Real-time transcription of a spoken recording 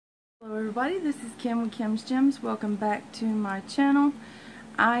Hello everybody, this is Kim with Kim's Gems. Welcome back to my channel.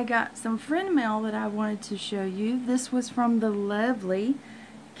 I got some friend mail that I wanted to show you. This was from the lovely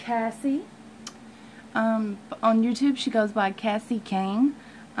Cassie. On YouTube she goes by Cassie Kane.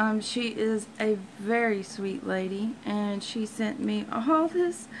 She is a very sweet lady and she sent me all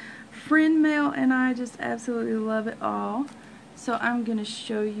this friend mail and I just absolutely love it all. So I'm going to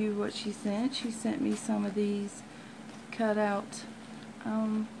show you what she sent. She sent me some of these cut out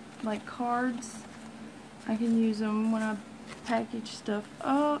like cards. I can use them when I package stuff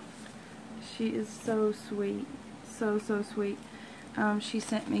up. She is so sweet. So sweet. She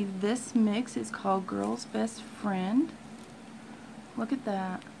sent me this mix. It's called Girl's Best Friend. Look at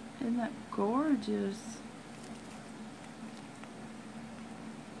that. Isn't that gorgeous?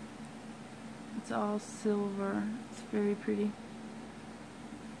 It's all silver. It's very pretty.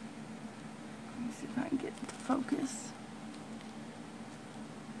 Let me see if I can get it to focus.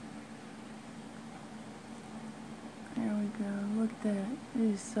 There we go. Look at that.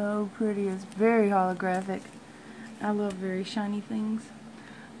 It is so pretty. It's very holographic. I love very shiny things.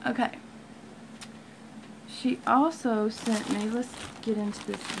 Okay. She also sent me, let's get into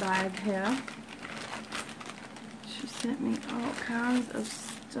this bag here. She sent me all kinds of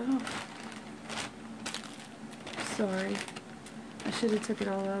stuff. Sorry. I should have took it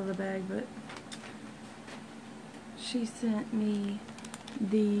all out of the bag, but she sent me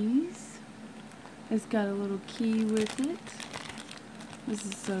these. It's got a little key with it. This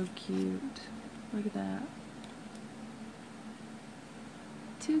is so cute. Look at that.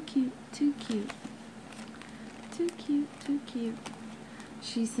 Too cute, too cute. Too cute, too cute.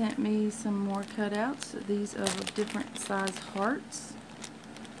 She sent me some more cutouts. These are of different size hearts.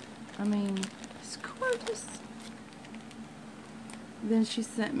 I mean, it's gorgeous. Then she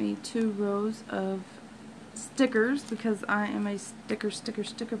sent me 2 rows of stickers because I am a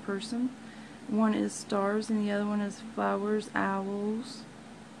sticker person. One is stars and the other one is flowers, owls.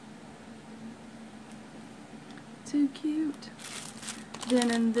 Too cute.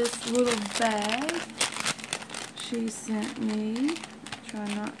 Then in this little bag, she sent me, try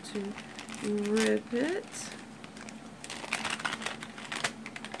not to rip it,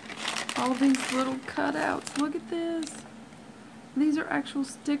 all these little cutouts. Look at this. These are actual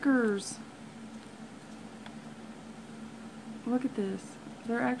stickers. Look at this.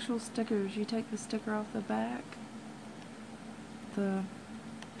 They're actual stickers. You take the sticker off the back, the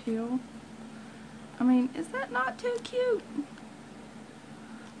peel. I mean, is that not too cute?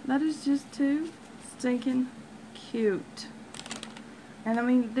 That is just too stinking cute. And I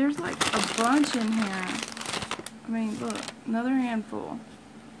mean, there's like a bunch in here. I mean, look, another handful.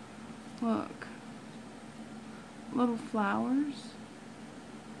 Look. Little flowers.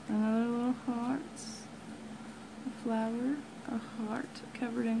 Another little hearts. A flower. A heart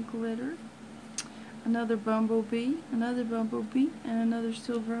covered in glitter. Another bumblebee. Another bumblebee. And another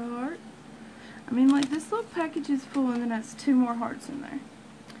silver heart. I mean, like, this little package is full and then that's 2 more hearts in there.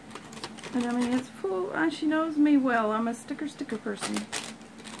 And I mean, it's full. She knows me well. I'm a sticker person.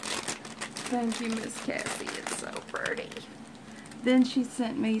 Thank you, Miss Cassie. It's so pretty. Then she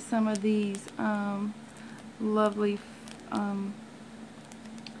sent me some of these lovely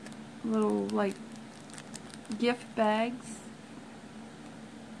little, like, gift bags.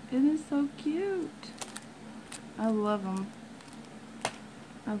 It is so cute. I love them.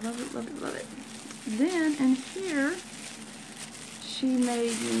 I love it, love it, love it. Then in here, she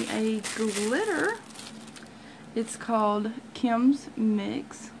made me a glitter. It's called Kim's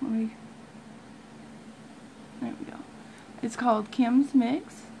Mix. There we go. It's called Kim's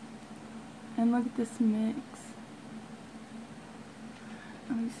Mix. And look at this mix.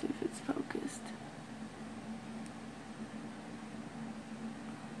 Let me see if it's focused.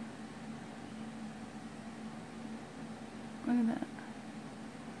 Look at that.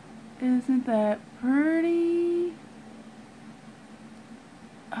 Isn't that pretty?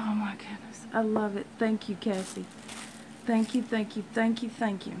 Oh my goodness. I love it. Thank you, Cassie. Thank you, thank you, thank you,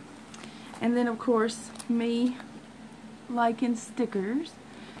 thank you. And then, of course, me liking stickers.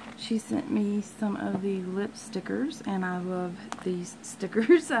 She sent me some of the lip stickers, and I love these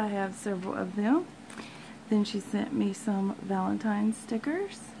stickers. I have several of them. Then she sent me some Valentine's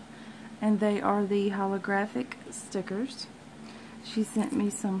stickers, and they are the holographic stickers. She sent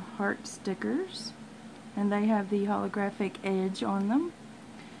me some heart stickers, and they have the holographic edge on them,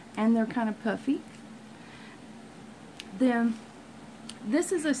 and they're kind of puffy. Then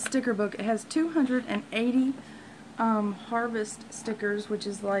this is a sticker book. It has 280 harvest stickers, which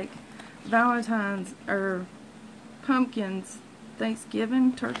is like Valentine's or pumpkins,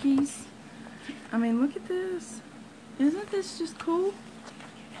 Thanksgiving, turkeys. I mean, look at this. Isn't this just cool?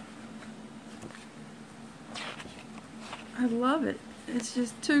 I love it. It's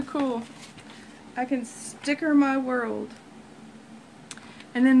just too cool. I can sticker my world.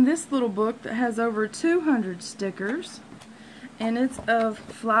 And then this little book that has over 200 stickers, and it's of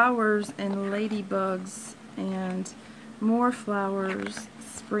flowers and ladybugs and more flowers,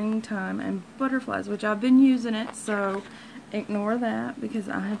 springtime, and butterflies, which I've been using it, so ignore that because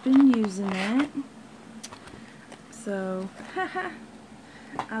I have been using it. So, haha,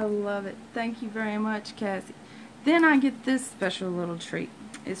 I love it. Thank you very much, Cassie. Then I get this special little treat.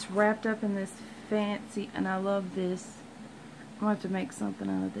 It's wrapped up in this fancy, and I love this. I'm going to have to make something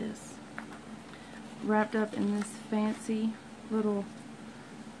out of this. Wrapped up in this fancy little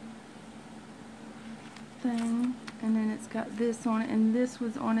thing, and then it's got this on it, and this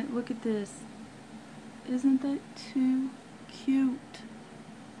was on it. Look at this. Isn't that too cute?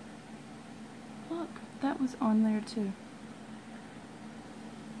 Look, that was on there too.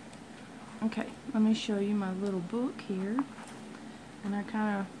 Okay, let me show you my little book here. And I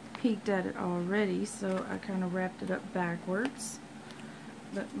kind of peeked at it already, so I kind of wrapped it up backwards.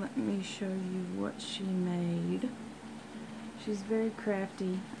 But let me show you what she made. She's very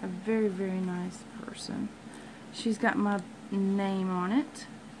crafty, a very, very nice person. She's got my name on it,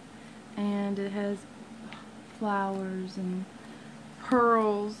 and it has flowers and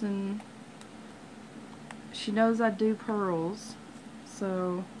pearls, and she knows I do pearls,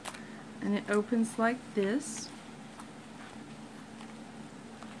 so, and it opens like this,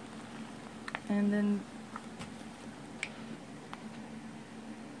 and then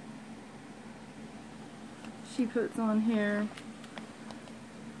she puts on here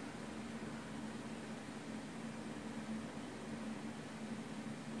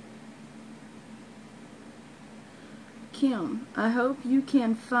Kim, I hope you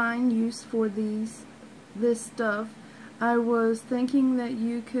can find use for this stuff. I was thinking that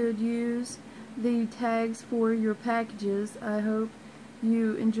you could use the tags for your packages. I hope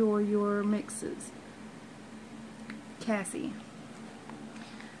you enjoy your mixes. Cassie.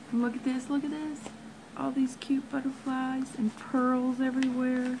 And look at this, look at this. All these cute butterflies and pearls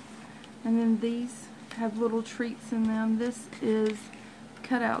everywhere. And then these have little treats in them. This is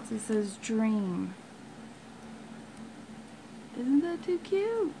cutouts. It says dream. Isn't that too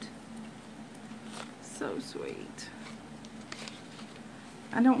cute? So sweet.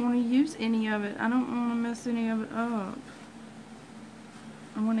 I don't want to use any of it. I don't want to mess any of it up.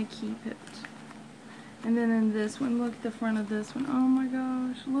 I want to keep it. And then in this one, look at the front of this one. Oh my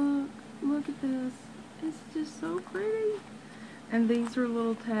gosh, look at this. It's just so pretty. And these are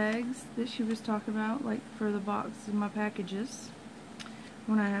little tags that she was talking about, like for the box of my packages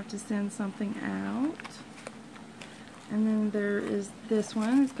when I have to send something out. And then there is this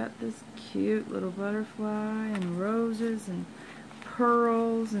one. It's got this cute little butterfly and roses and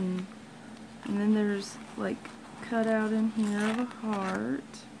pearls, and then there's like cut out in here of a heart.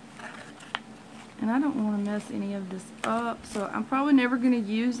 And I don't want to mess any of this up, so I'm probably never going to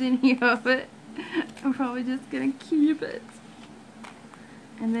use any of it. I'm probably just going to keep it.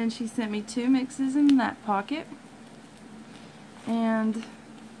 And then she sent me 2 mixes in that pocket. And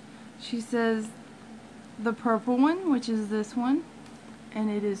she says the purple one, which is this one,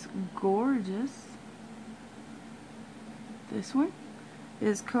 and it is gorgeous. This one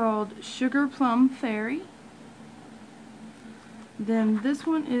is called Sugar Plum Fairy. Then this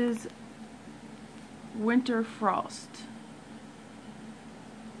one is Winter Frost.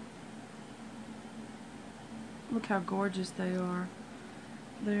 Look how gorgeous they are.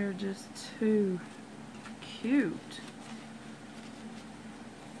 They're just too cute.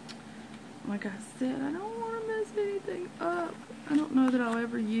 Like I said, I don't want to mess anything up. I don't know that I'll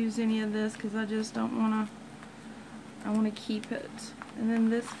ever use any of this because I just don't want to. I want to keep it. And then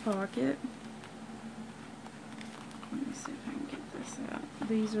this pocket. Let me see if I can get this out.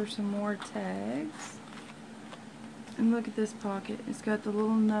 These are some more tags. And look at this pocket. It's got the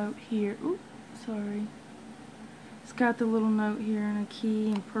little note here. Ooh, sorry. It's got the little note here and a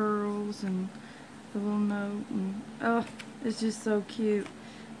key and pearls and the little note. And oh, it's just so cute.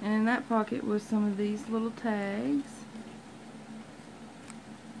 And in that pocket was some of these little tags.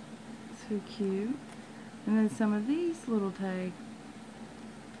 So cute. And then some of these little tag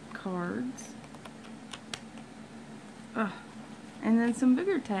cards. Oh, and then some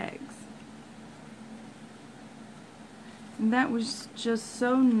bigger tags. And that was just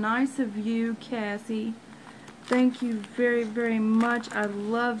so nice of you, Cassie. Thank you very, very much. I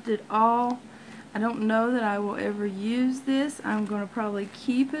loved it all. I don't know that I will ever use this. I'm going to probably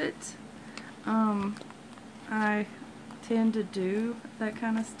keep it. I tend to do that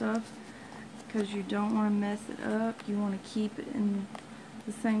kind of stuff because you don't want to mess it up. You want to keep it in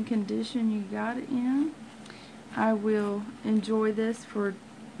the same condition you got it in. I will enjoy this for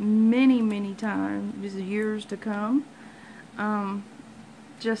many, many times, years to come.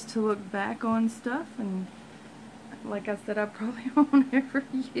 Just to look back on stuff, and like I said, I probably won't ever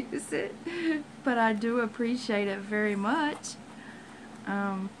use it, but I do appreciate it very much.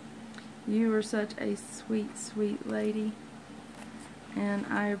 You are such a sweet, sweet lady, and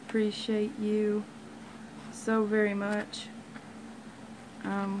I appreciate you so very much.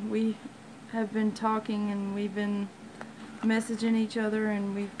 We have been talking, and we've been messaging each other,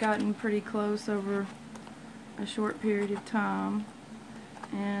 and we've gotten pretty close over a short period of time,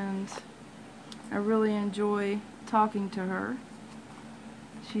 and I really enjoy talking to her.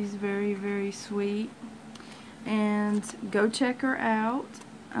 She's very, very sweet, and go check her out.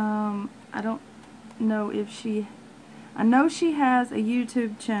 I don't know if I know she has a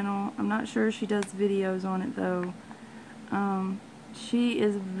YouTube channel. I'm not sure if she does videos on it though. She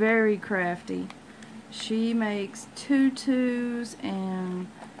is very crafty. She makes tutus and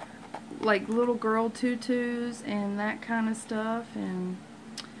like little girl tutus and that kind of stuff, and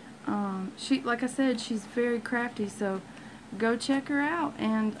she, like I said, she's very crafty, so go check her out,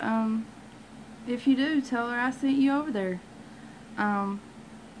 and if you do, tell her I sent you over there.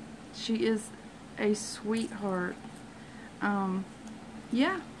 She is a sweetheart.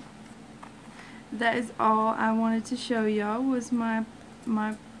 Yeah, that is all I wanted to show y'all, was my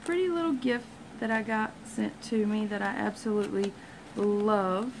pretty little gift that I got sent to me that I absolutely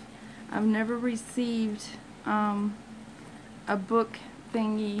love. I've never received a book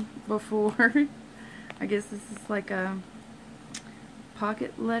thingy before. I guess this is like a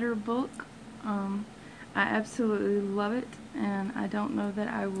pocket letter book. I absolutely love it, and I don't know that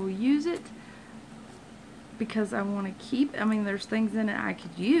I will use it because I want to keep, I mean, there's things in it I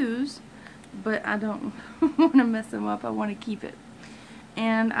could use, but I don't want to mess them up. I want to keep it.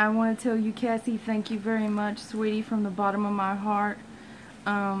 And I want to tell you, Cassie, thank you very much, sweetie, from the bottom of my heart.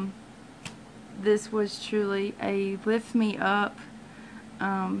 This was truly a lift me up.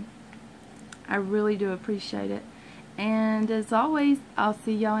 I really do appreciate it. And as always, I'll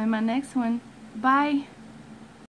see y'all in my next one. Bye.